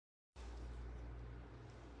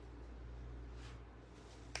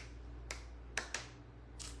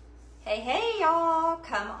Hey y'all,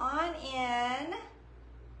 come on in.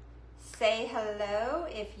 Say hello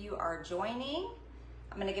if you are joining.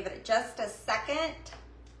 I'm gonna give it just a second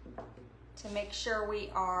to make sure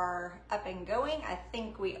we are up and going. I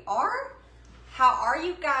think we are. How are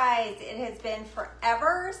you guys? It has been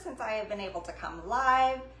forever since I have been able to come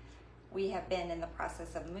live. We have been in the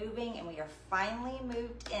process of moving and we are finally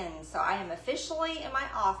moved in. So I am officially in my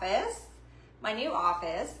office, my new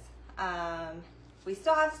office. We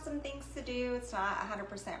still have some things to do. It's not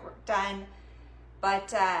 100% done,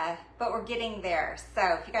 but we're getting there.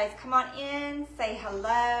 So if you guys come on in, say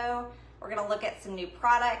hello. We're gonna look at some new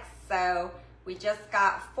products. So we just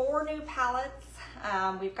got 4 new palettes.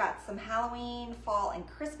 We've got some Halloween, fall, and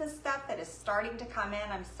Christmas stuff that is starting to come in.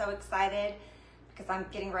 I'm so excited because I'm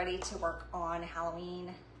getting ready to work on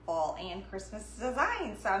Halloween, fall, and Christmas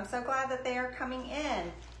designs. So I'm so glad that they are coming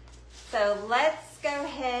in. So let's go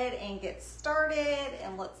ahead and get started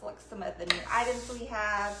and let's look some of the new items we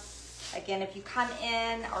have. Again, if you come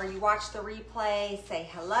in or you watch the replay, say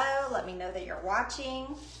hello, let me know that you're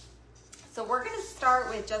watching. So we're gonna start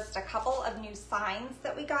with just a couple of new signs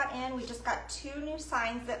that we got in. We just got 2 new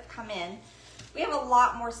signs that have come in. We have a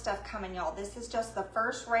lot more stuff coming, y'all. This is just the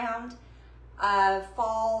first round of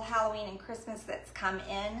fall, Halloween, and Christmas that's come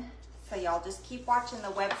in. So y'all just keep watching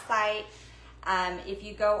the website. If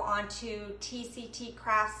you go onto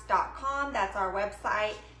TCTCrafts.com, that's our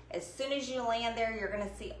website. As soon as you land there, you're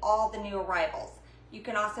gonna see all the new arrivals. You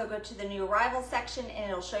can also go to the new arrival section and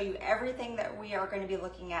it'll show you everything that we are gonna be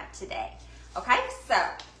looking at today. Okay, so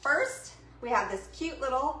first we have this cute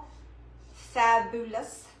little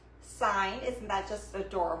fabulous sign. Isn't that just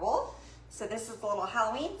adorable? So this is the little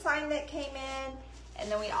Halloween sign that came in.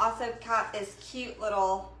 And then we also got this cute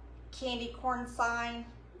little candy corn sign.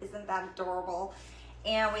 Isn't that adorable?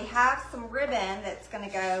 And we have some ribbon that's gonna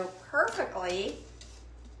go perfectly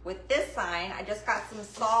with this sign. I just got some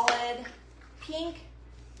solid pink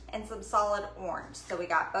and some solid orange. So we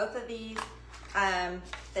got both of these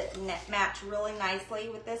that match really nicely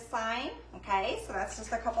with this sign. Okay, so that's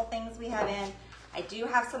just a couple things we have in. I do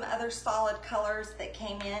have some other solid colors that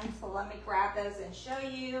came in, so let me grab those and show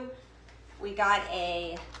you. We got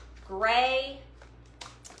a gray,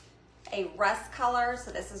 a rust color,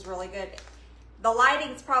 so this is really good. The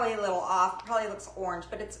lighting's probably a little off, probably looks orange,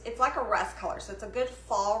 but it's like a rust color, so it's a good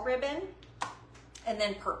fall ribbon. And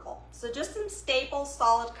then purple. So just some staple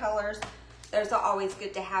solid colors. Those are always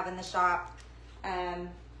good to have in the shop. So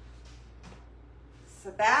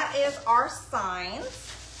that is our signs.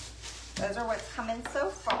 Those are what's coming so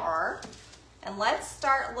far. And let's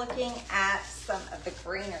start looking at some of the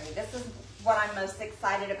greenery. This is what I'm most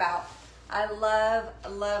excited about. I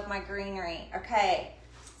love my greenery. Okay,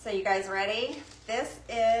 so you guys ready? This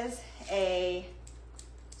is a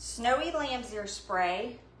snowy lamb's ear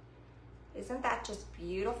spray. Isn't that just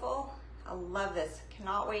beautiful? I love this.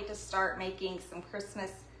 Cannot wait to start making some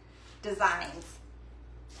Christmas designs.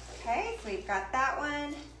 Okay, so we've got that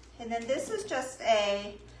one. And then this is just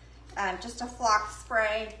a flock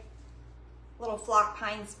spray, little flock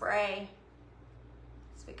pine spray.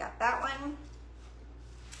 So we got that one.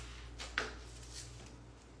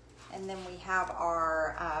 And then we have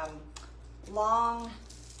our long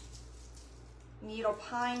needle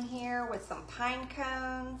pine here with some pine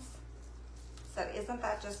cones. So isn't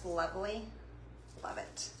that just lovely? Love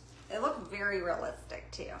it. They look very realistic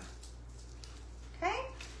too. Okay,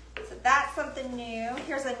 so that's something new.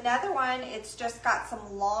 Here's another one. It's just got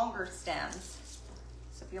some longer stems.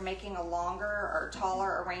 So if you're making a longer or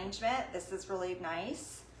taller arrangement, this is really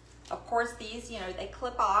nice. Of course, these, you know, they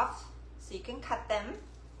clip off, so you can cut them.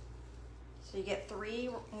 So you get 3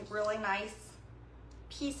 really nice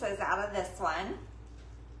pieces out of this one.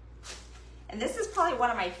 And this is probably one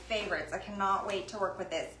of my favorites. I cannot wait to work with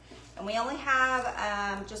this. And we only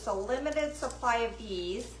have just a limited supply of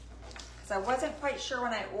these because I wasn't quite sure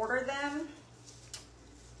when I ordered them.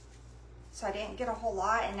 So I didn't get a whole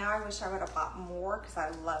lot, and now I wish I would have bought more because I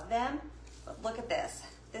love them. But look at this.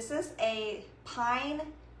 This is a pine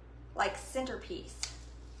like centerpiece.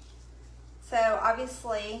 So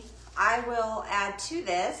obviously I will add to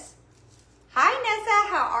this. Hi Nessa,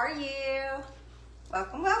 how are you?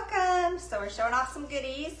 Welcome, welcome. So we're showing off some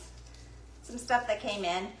goodies, some stuff that came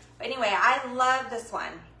in. But anyway, I love this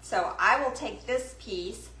one. So I will take this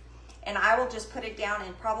piece and I will just put it down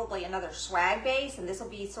in probably another swag base, and this will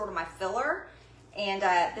be sort of my filler. And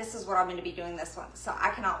this is what I'm gonna be doing this one. So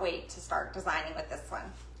I cannot wait to start designing with this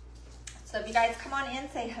one. So if you guys come on in,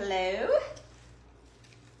 say hello.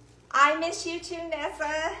 I miss you too,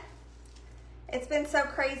 Nessa. It's been so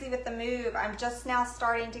crazy with the move. I'm just now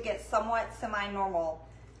starting to get somewhat semi-normal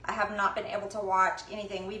I have not been able to watch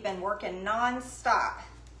anything. We've been working non-stop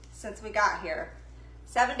since we got here.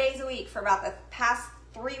 7 days a week for about the past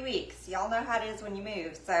 3 weeks. Y'all know how it is when you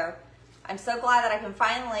move. So I'm so glad that I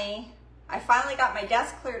finally got my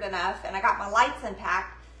desk cleared enough and I got my lights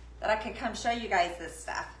unpacked that I could come show you guys this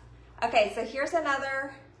stuff. Okay, so here's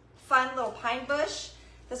another fun little pine bush.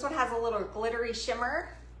 This one has a little glittery shimmer.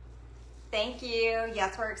 Thank you.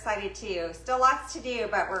 Yes, we're excited too. Still lots to do,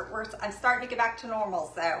 but I'm starting to get back to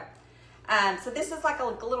normal. So this is like a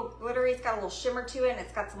little glittery. It's got a little shimmer to it, and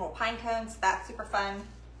it's got some little pine cones. So that's super fun.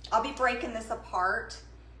 I'll be breaking this apart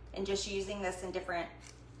and just using this in different,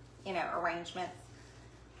 arrangements.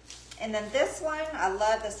 And then this one, I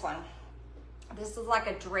love this one. This is like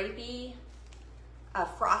a drapey,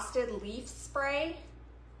 frosted leaf spray.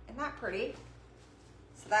 Isn't that pretty?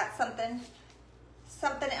 So that's something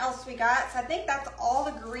else we got. So I think that's all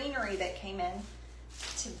the greenery that came in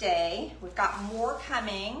today. We've got more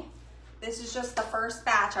coming. This is just the first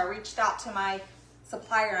batch. I reached out to my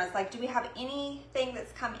supplier and I was like, do we have anything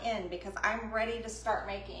that's come in? Because I'm ready to start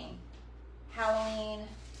making Halloween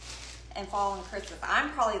and fall and Christmas.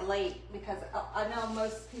 I'm probably late because I know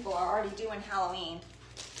most people are already doing Halloween.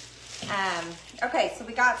 Okay, so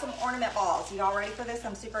we got some ornament balls. You all ready for this?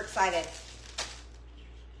 I'm super excited.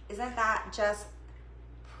 Isn't that just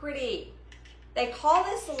pretty? They call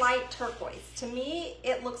this light turquoise. To me,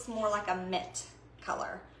 it looks more like a mint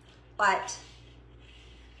color. But,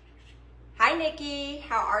 hi Nikki,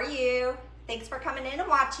 how are you? Thanks for coming in and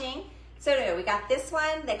watching. So anyway, we got this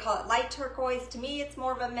one. They call it light turquoise. To me, it's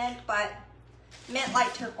more of a mint, but mint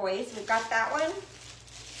light turquoise. We've got that one.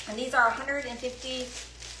 And these are 150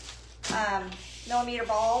 millimeter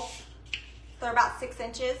balls. They're about 6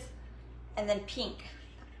 inches. And then pink.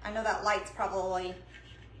 I know that light's probably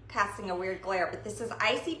casting a weird glare, but this is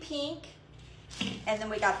icy pink. And then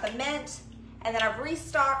we got the mint. And then I've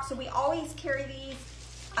restocked, so we always carry these.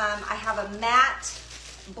 I have a matte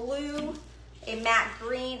blue, a matte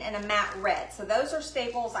green, and a matte red. So those are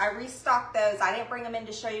staples. I restocked those. I didn't bring them in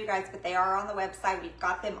to show you guys, but they are on the website. We've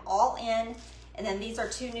got them all in. And then these are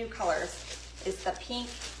 2 new colors. It's the pink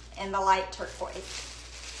and the light turquoise.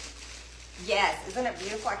 Yes, isn't it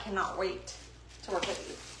beautiful? I cannot wait to work with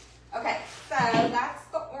these. Okay, so that's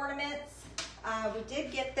the ornaments. We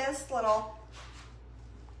did get this little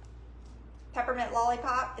peppermint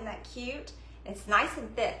lollipop. Isn't that cute? It's nice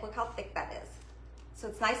and thick. Look how thick that is. So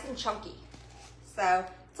it's nice and chunky. So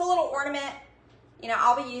it's a little ornament.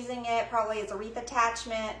 I'll be using it probably as a wreath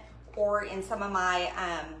attachment or in some of my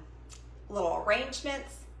little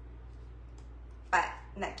arrangements. But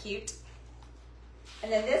isn't that cute?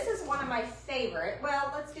 And then this is one of my favorite.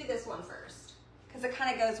 Well, let's do this one first because it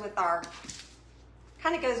kind of goes with our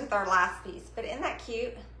last piece. But isn't that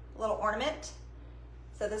cute? Little ornament.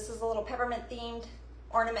 So this is a little peppermint themed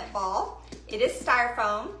ornament ball. It is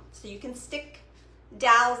styrofoam, so you can stick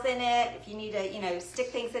dowels in it if you need to, stick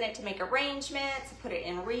things in it to make arrangements, put it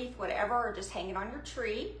in a wreath, whatever, or just hang it on your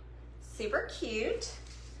tree. Super cute.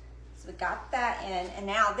 So we got that in, and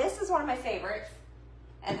now this is one of my favorites,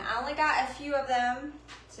 and I only got a few of them,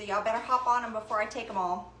 so y'all better hop on them before I take them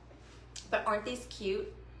all. But aren't these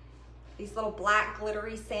cute? These little black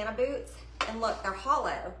glittery Santa boots, and look, they're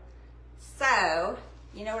hollow. So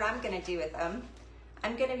you know what I'm gonna do with them?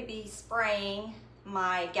 I'm gonna be spraying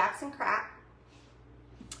my Gaps and Cracks.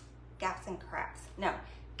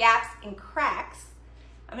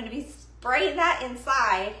 I'm gonna be spraying that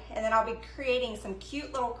inside, and then I'll be creating some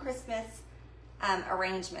cute little Christmas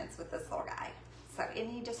arrangements with this little guy. So isn't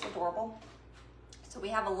he just adorable? So we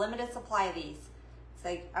have a limited supply of these.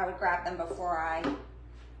 So I would grab them before I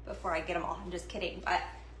get them all. I'm just kidding, but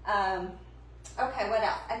okay, what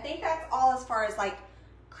else? I think that's all as far as like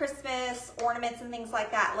Christmas ornaments and things like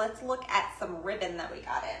that. Let's look at some ribbon that we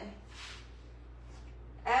got in.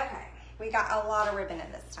 Okay, we got a lot of ribbon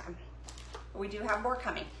in this time. We do have more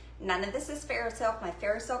coming. None of this is Ferrosilk. My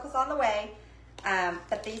Ferrosilk is on the way,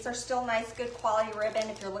 but these are still nice, good quality ribbon.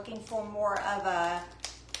 If you're looking for more of a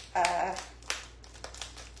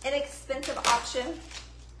inexpensive option,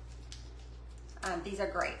 these are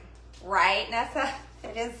great, right, Nessa?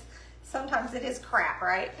 It is. Sometimes it is crap,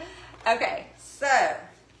 right? Okay, so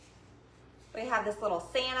we have this little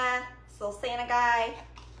Santa guy.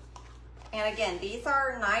 And again, these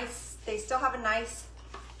are nice. They still have a nice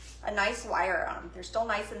wire on them. They're still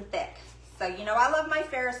nice and thick. So I love my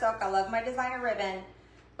Ferrosilk, I love my designer ribbon,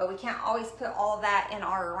 but we can't always put all of that in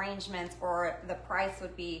our arrangements or the price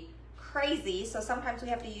would be crazy. So sometimes we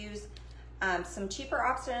have to use some cheaper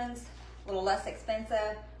options, a little less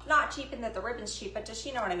expensive. Not cheap in that the ribbon's cheap, but just,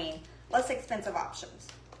 you know what I mean, less expensive options.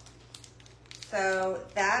 So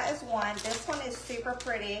that is one. This one is super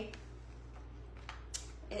pretty.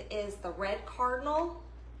 It is the red cardinal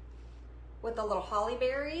with the little holly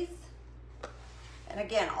berries. And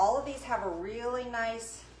again, all of these have a really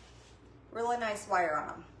nice wire on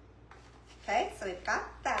them. Okay, so we've got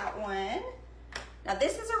that one. Now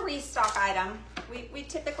this is a restock item. We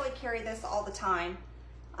typically carry this all the time.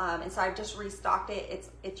 And so I've just restocked it.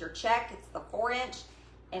 It's your check, it's the 4-inch,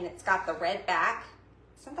 and it's got the red back.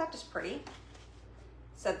 Isn't that just pretty?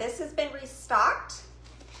 So this has been restocked.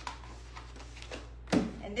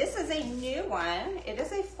 And this is a new one. It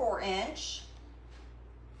is a 4-inch,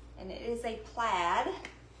 and it is a plaid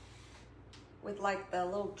with like the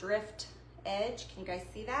little drift edge. Can you guys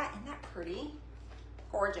see that? Isn't that pretty?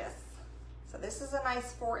 Gorgeous. So this is a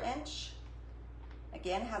nice 4-inch.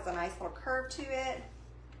 Again, has a nice little curve to it.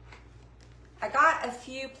 I got a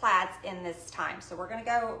few plaids in this time, so we're gonna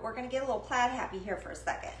get a little plaid happy here for a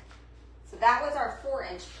second. So that was our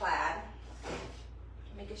 4-inch plaid.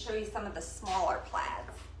 Let me show you some of the smaller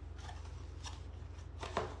plaids.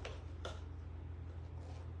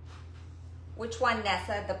 Which one,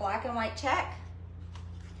 Nessa? The black and white check?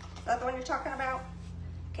 Is that the one you're talking about?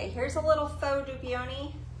 Okay, here's a little faux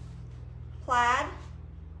dupioni plaid.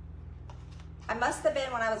 I must have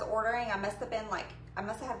been, when I was ordering, I must have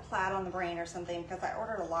had plaid on the brain or something, because I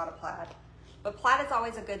ordered a lot of plaid. But plaid is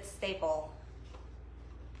always a good staple.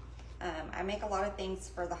 I make a lot of things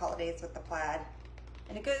for the holidays with the plaid.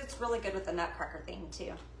 And it's really good with the nutcracker theme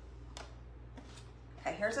too.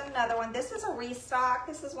 Okay, here's another one. This is a restock.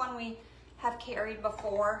 This is one we have carried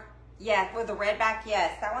before. Yeah, with the red back,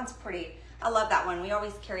 yes, that one's pretty. I love that one. We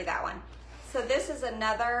always carry that one. So this is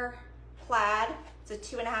another plaid. It's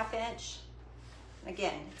a 2.5-inch.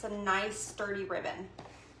 Again, it's a nice sturdy ribbon.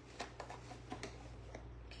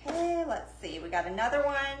 Okay, let's see. We got another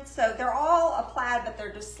one. So they're all a plaid, but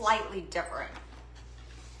they're just slightly different.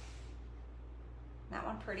 That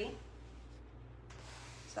one pretty.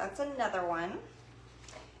 So that's another one.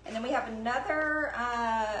 And then we have another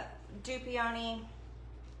dupioni,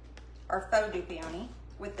 or faux dupioni,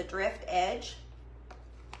 with the drift edge.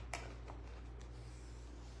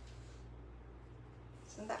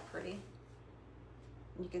 Isn't that pretty?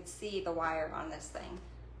 You can see the wire on this thing.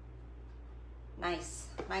 Nice,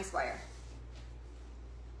 nice wire.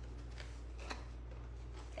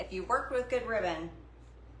 If you work with good ribbon,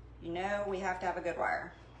 you know we have to have a good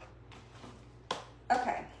wire.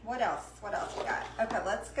 Okay, what else? What else we got? Okay,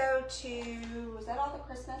 let's go to, was that all the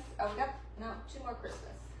Christmas? Oh, we got, no, 2 more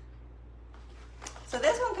Christmas. So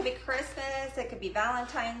this one could be Christmas, it could be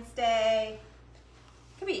Valentine's Day,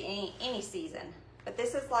 it could be any season. But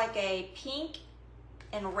this is like a pink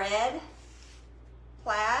and red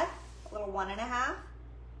plaid, a little 1.5.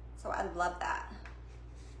 So I love that.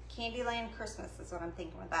 Candyland Christmas is what I'm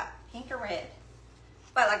thinking with that. Pink and red.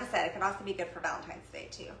 But like I said, it could also be good for Valentine's Day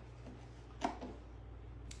too.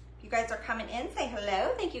 If you guys are coming in, say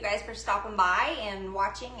hello. Thank you guys for stopping by and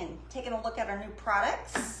watching and taking a look at our new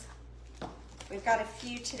products. We've got a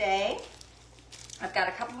few today. I've got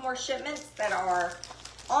a couple more shipments that are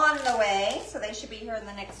on the way, so they should be here in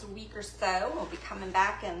the next week or so. We'll be coming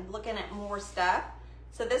back and looking at more stuff.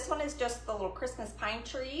 So this one is just the little Christmas pine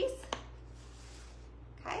trees.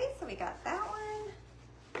 Okay, so we got that one.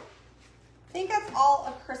 I think that's all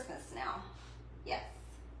of Christmas now. Yes.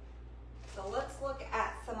 So let's look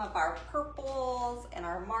at some of our purples and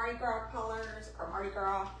our Mardi Gras colors, or Mardi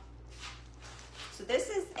Gras. So this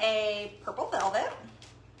is a purple velvet.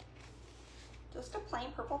 Just a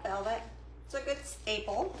plain purple velvet. It's a good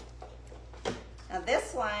staple. Now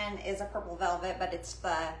this one is a purple velvet, but it's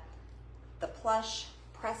the plush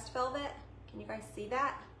pressed velvet. Can you guys see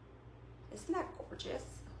that? Isn't that gorgeous?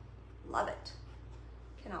 Love it.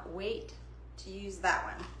 Cannot wait to use that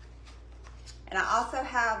one. And I also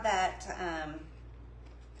have that,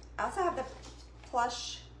 I also have the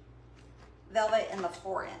plush velvet in the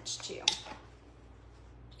 4-inch too. You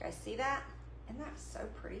guys see that? Isn't that so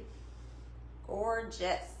pretty?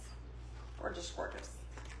 Gorgeous. Gorgeous, gorgeous.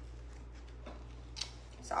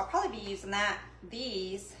 So I'll probably be using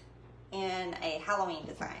these in a Halloween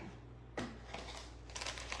design.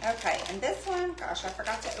 Okay, and this one, gosh, I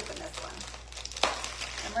forgot to open this one.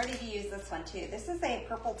 I'm ready to use this one too. This is a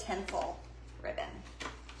purple tinsel ribbon.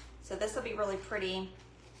 So this will be really pretty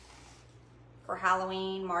for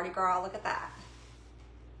Halloween, Mardi Gras. Look at that.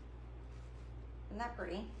 Isn't that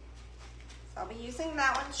pretty? So I'll be using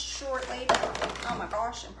that one shortly. Oh my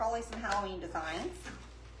gosh, and probably some Halloween designs.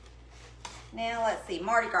 Now let's see,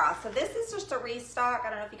 Mardi Gras. So this is just a restock. I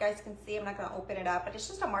don't know if you guys can see, I'm not gonna open it up, but it's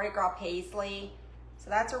just a Mardi Gras paisley. So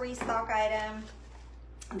that's a restock item.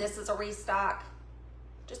 This is a restock.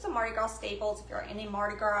 Just a some Mardi Gras staples if you're any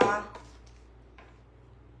Mardi Gras.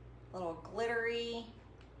 A little glittery.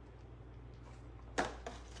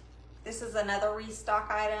 This is another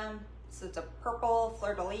restock item. So it's a purple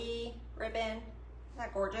fleur-de-lis ribbon. Isn't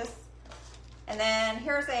that gorgeous? And then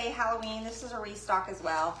here's a Halloween. This is a restock as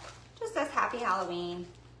well. Just says Happy Halloween.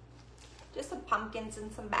 Just some pumpkins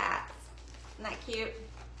and some bats. Isn't that cute?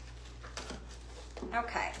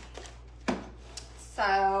 Okay.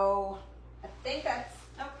 So I think that's,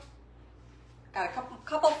 oh, got a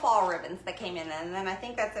couple fall ribbons that came in, and then I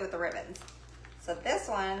think that's it with the ribbons. So this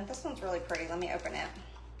one's really pretty. Let me open it.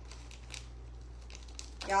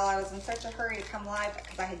 Y'all, I was in such a hurry to come live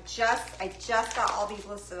because I just got all these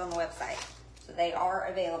listed on the website. So they are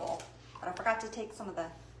available. But I forgot to take some of the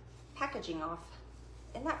packaging off.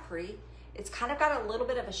 Isn't that pretty? It's kind of got a little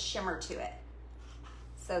bit of a shimmer to it.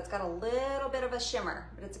 So it's got a little bit of a shimmer,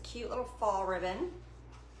 but it's a cute little fall ribbon.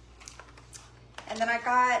 And then I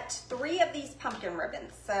got 3 of these pumpkin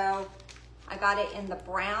ribbons. So I got it in the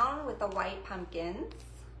brown with the white pumpkins.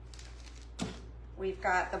 We've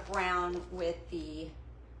got the brown with the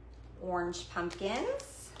orange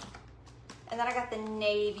pumpkins. And then I got the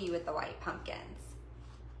navy with the white pumpkins.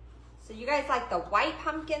 So you guys like the white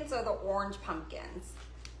pumpkins or the orange pumpkins?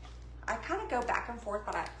 I kind of go back and forth,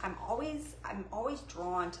 but I'm always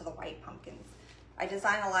drawn to the white pumpkins. I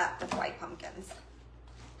design a lot with white pumpkins.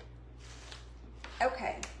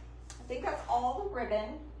 Okay, I think that's all the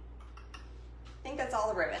ribbon.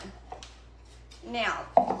 Now,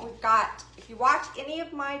 we've got, if you watch any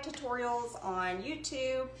of my tutorials on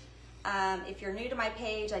YouTube, if you're new to my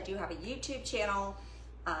page, I do have a YouTube channel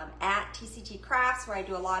at TCT Crafts where I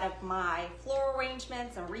do a lot of my floral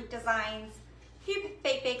arrangements and wreath designs. A few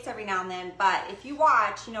fake bakes every now and then, but if you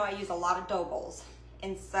watch, you know I use a lot of dough bowls.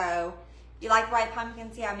 And so, you like white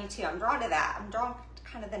pumpkins? Yeah, me too. I'm drawn to that. I'm drawn to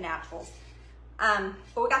kind of the naturals. But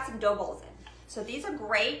we got some dough bowls in. So these are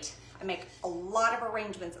great. I make a lot of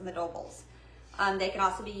arrangements in the dough bowls. They can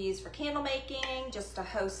also be used for candle making, just to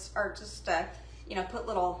host, or just to, you know, put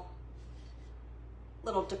little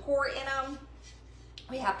decor in them.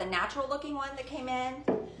 We have the natural looking one that came in.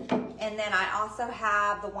 And then I also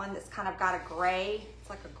have the one that's kind of got a gray, it's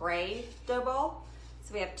like a gray dough bowl.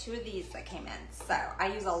 So we have 2 of these that came in. So I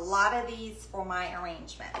use a lot of these for my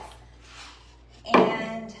arrangements.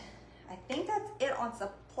 And I think that's it on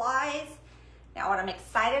supplies. Now what I'm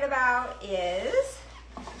excited about is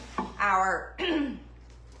our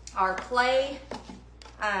clay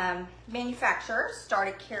manufacturer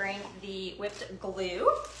started carrying the whipped glue.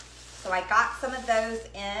 So I got some of those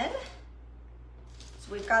in.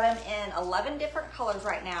 So we've got them in 11 different colors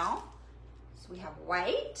right now. So we have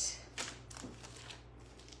white.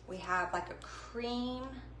 We have like a cream.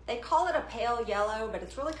 They call it a pale yellow, but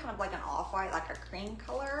it's really kind of like an off-white, like a cream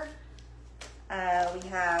color. We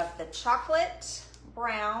have the chocolate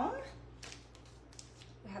brown.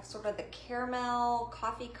 We have sort of the caramel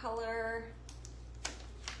coffee color.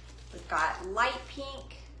 We've got light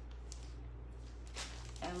pink.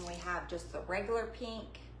 And we have just the regular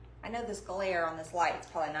pink. I know this glare on this light is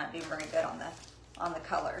probably not doing very good on the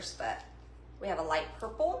colors, but we have a light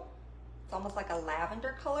purple. It's almost like a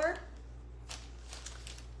lavender color.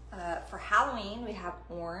 For Halloween, we have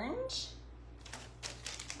orange,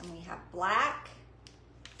 and we have black.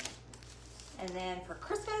 And then for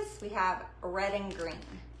Christmas, we have red and green.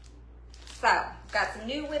 So, we've got some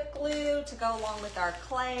new whipped glue to go along with our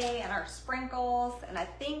clay and our sprinkles, and I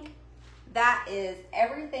think that is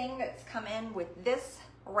everything that's come in with this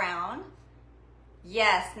round.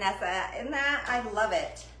 Yes, Nessa, isn't that? I love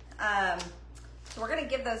it. So we're gonna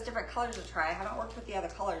give those different colors a try. I haven't worked with the other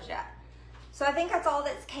colors yet. So I think that's all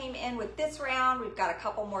that's came in with this round. We've got a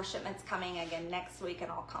couple more shipments coming again next week,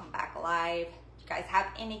 and I'll come back live. If you guys have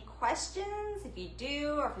any questions, if you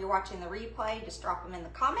do, or if you're watching the replay, just drop them in the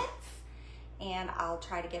comments, and I'll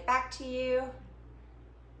try to get back to you.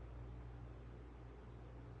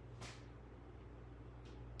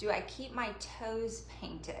 Do I keep my toes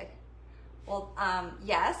painted? Well,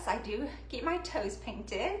 yes, I do keep my toes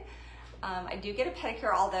painted. I do get a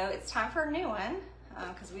pedicure, although it's time for a new one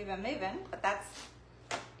because we've been moving, but that's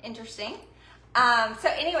interesting. So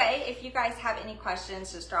anyway, if you guys have any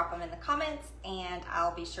questions, just drop them in the comments and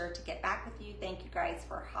I'll be sure to get back with you. Thank you guys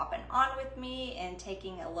for hopping on with me and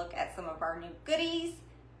taking a look at some of our new goodies.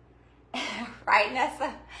 Right,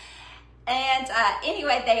 Nessa? And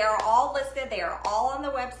anyway, they are all listed. They are all on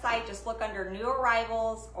the website. Just look under new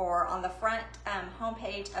arrivals or on the front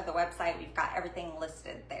homepage of the website. We've got everything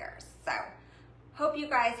listed there. So hope you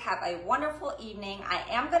guys have a wonderful evening. I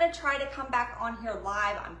am going to try to come back on here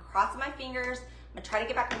live. I'm crossing my fingers. gonna try to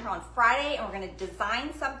get back in here on Friday, and we're gonna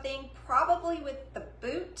design something probably with the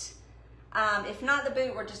boot. If not the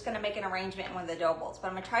boot, we're just gonna make an arrangement in one of the dowables. But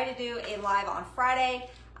I'm gonna try to do a live on Friday.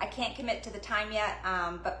 I can't commit to the time yet,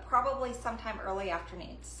 but probably sometime early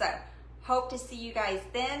afternoon. So hope to see you guys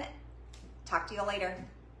then. Talk to you later.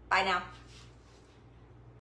 Bye now.